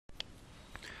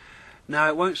Now,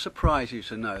 it won't surprise you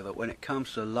to know that when it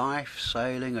comes to life,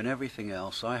 sailing and everything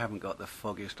else, I haven't got the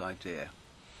foggiest idea.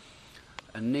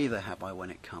 And neither have I when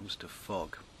it comes to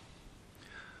fog.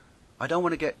 I don't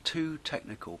want to get too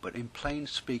technical, but in plain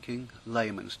speaking,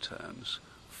 layman's terms,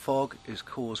 fog is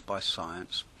caused by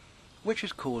science, which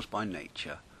is caused by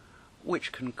nature,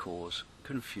 which can cause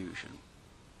confusion.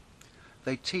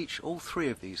 They teach all three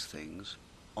of these things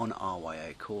on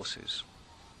RYA courses.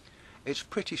 It's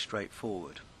pretty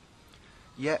straightforward.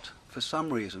 Yet, for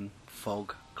some reason,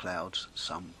 fog clouds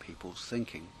some people's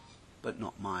thinking, but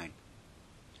not mine.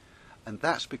 And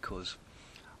that's because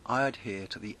I adhere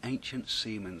to the ancient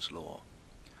seaman's law.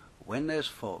 When there's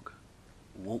fog,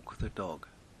 walk the dog.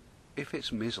 If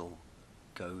it's mizzle,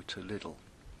 go to Lidl.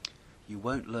 You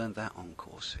won't learn that on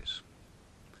courses.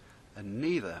 And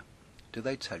neither do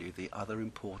they tell you the other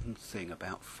important thing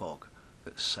about fog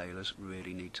that sailors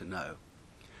really need to know.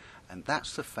 And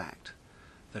that's the fact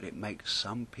that it makes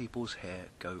some people's hair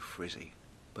go frizzy,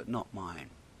 but not mine.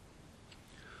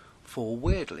 For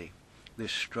weirdly,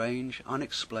 this strange,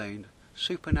 unexplained,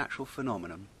 supernatural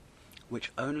phenomenon,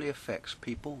 which only affects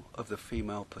people of the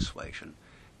female persuasion,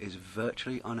 is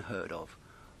virtually unheard of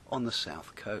on the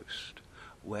south coast,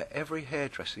 where every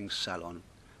hairdressing salon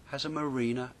has a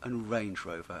marina and Range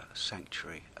Rover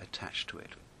sanctuary attached to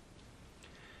it.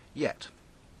 Yet,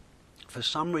 for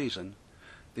some reason,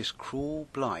 this cruel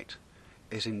blight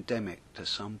is endemic to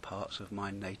some parts of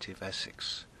my native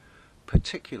Essex,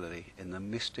 particularly in the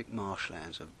mystic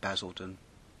marshlands of Basildon,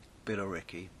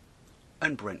 Billericay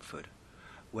and Brentford,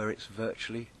 where it's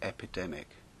virtually epidemic,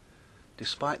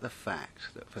 despite the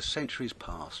fact that for centuries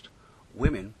past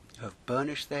women have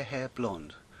burnished their hair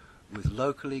blonde with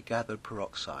locally gathered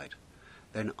peroxide,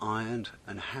 then ironed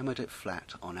and hammered it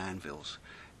flat on anvils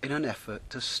in an effort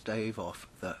to stave off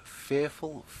the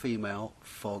fearful female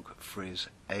fog frizz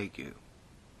ague.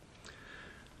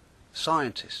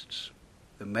 Scientists,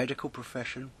 the medical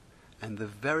profession, and the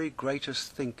very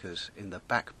greatest thinkers in the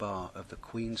back bar of the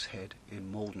Queen's Head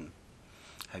in Malden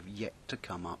have yet to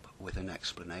come up with an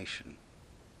explanation.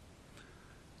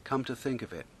 Come to think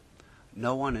of it,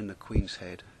 no one in the Queen's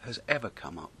Head has ever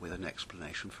come up with an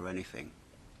explanation for anything,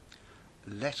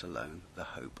 let alone the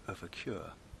hope of a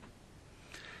cure.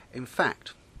 In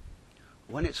fact,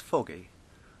 when it's foggy,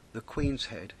 the Queen's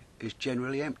Head is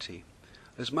generally empty,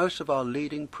 as most of our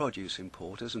leading produce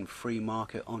importers and free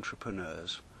market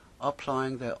entrepreneurs are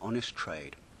plying their honest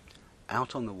trade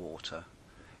out on the water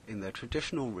in their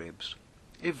traditional ribs,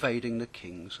 evading the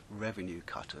King's revenue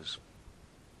cutters.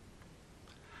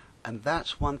 And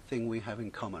that's one thing we have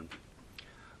in common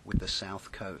with the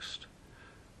south coast,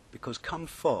 because come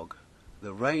fog,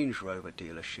 the Range Rover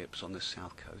dealerships on the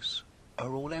south coast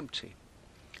are all empty,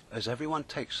 as everyone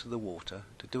takes to the water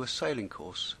to do a sailing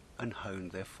course and hone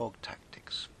their fog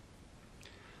tactics.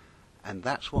 And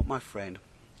that's what my friend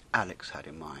Alex had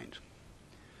in mind.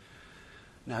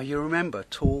 Now you remember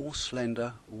tall,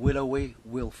 slender, willowy,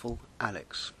 willful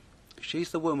Alex.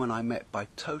 She's the woman I met by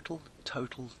total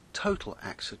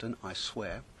accident, I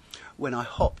swear, when I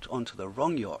hopped onto the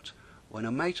wrong yacht when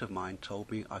a mate of mine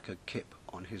told me I could kip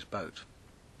on his boat.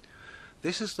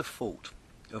 This is the fault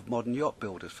of modern yacht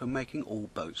builders for making all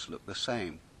boats look the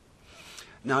same.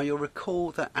 Now you'll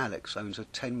recall that Alex owns a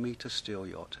 10-metre steel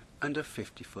yacht and a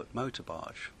 50-foot motor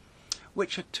barge,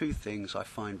 which are two things I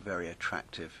find very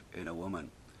attractive in a woman.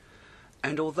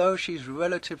 And although she's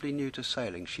relatively new to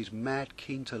sailing, she's mad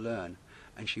keen to learn,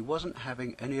 and she wasn't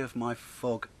having any of my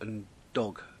fog and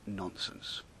dog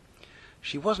nonsense.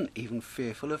 She wasn't even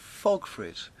fearful of fog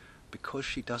frizz, because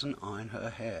she doesn't iron her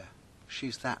hair.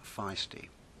 She's that feisty.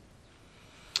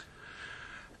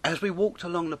 As we walked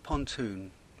along the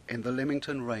pontoon in the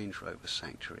Lymington Range Rover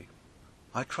sanctuary,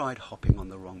 I tried hopping on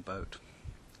the wrong boat,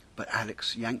 but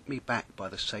Alex yanked me back by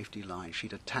the safety line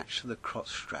she'd attached to the crotch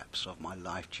straps of my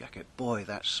life jacket. Boy,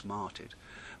 that smarted,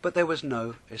 but there was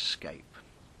no escape.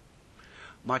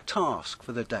 My task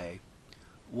for the day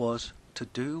was to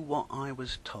do what I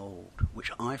was told,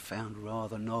 which I found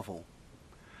rather novel.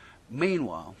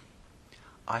 Meanwhile,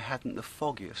 I hadn't the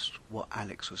foggiest what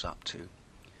Alex was up to,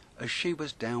 as she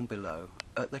was down below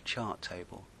at the chart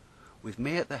table, with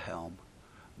me at the helm,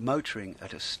 motoring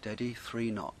at a steady 3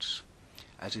 knots,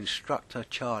 as instructor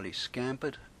Charlie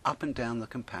scampered up and down the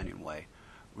companionway,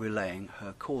 relaying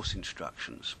her course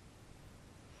instructions.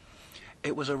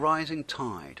 It was a rising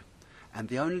tide, and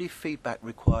the only feedback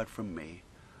required from me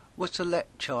was to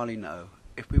let Charlie know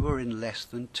if we were in less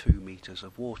than 2 meters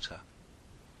of water.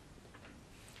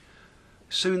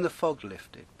 Soon the fog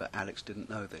lifted, but Alex didn't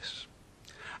know this,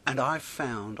 and I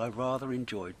found I rather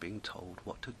enjoyed being told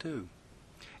what to do.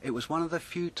 It was one of the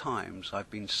few times I've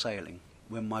been sailing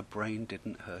when my brain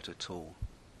didn't hurt at all.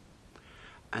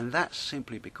 And that's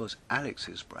simply because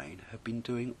Alex's brain had been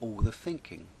doing all the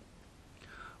thinking,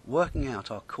 working out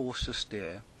our course to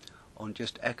steer on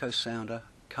just echo sounder,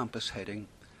 compass heading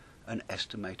and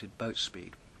estimated boat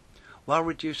speed, while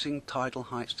reducing tidal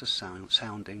heights to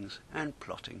soundings and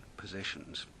plotting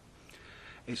positions.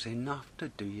 It's enough to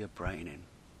do your brain in.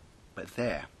 But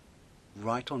there,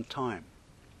 right on time,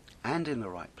 and in the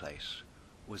right place,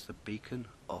 was the beacon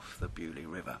off the Beaulieu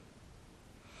River.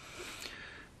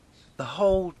 The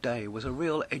whole day was a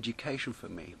real education for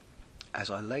me, as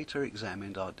I later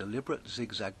examined our deliberate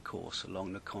zigzag course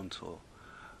along the contour,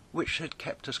 which had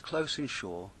kept us close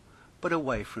inshore, but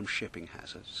away from shipping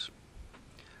hazards.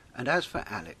 And as for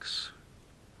Alex,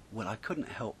 well, I couldn't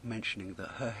help mentioning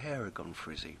that her hair had gone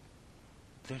frizzy.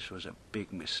 This was a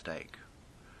big mistake.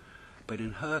 But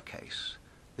in her case,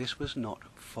 this was not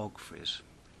fog frizz.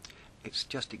 It's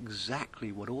just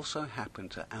exactly what also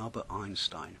happened to Albert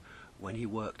Einstein when he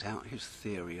worked out his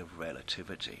theory of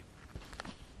relativity.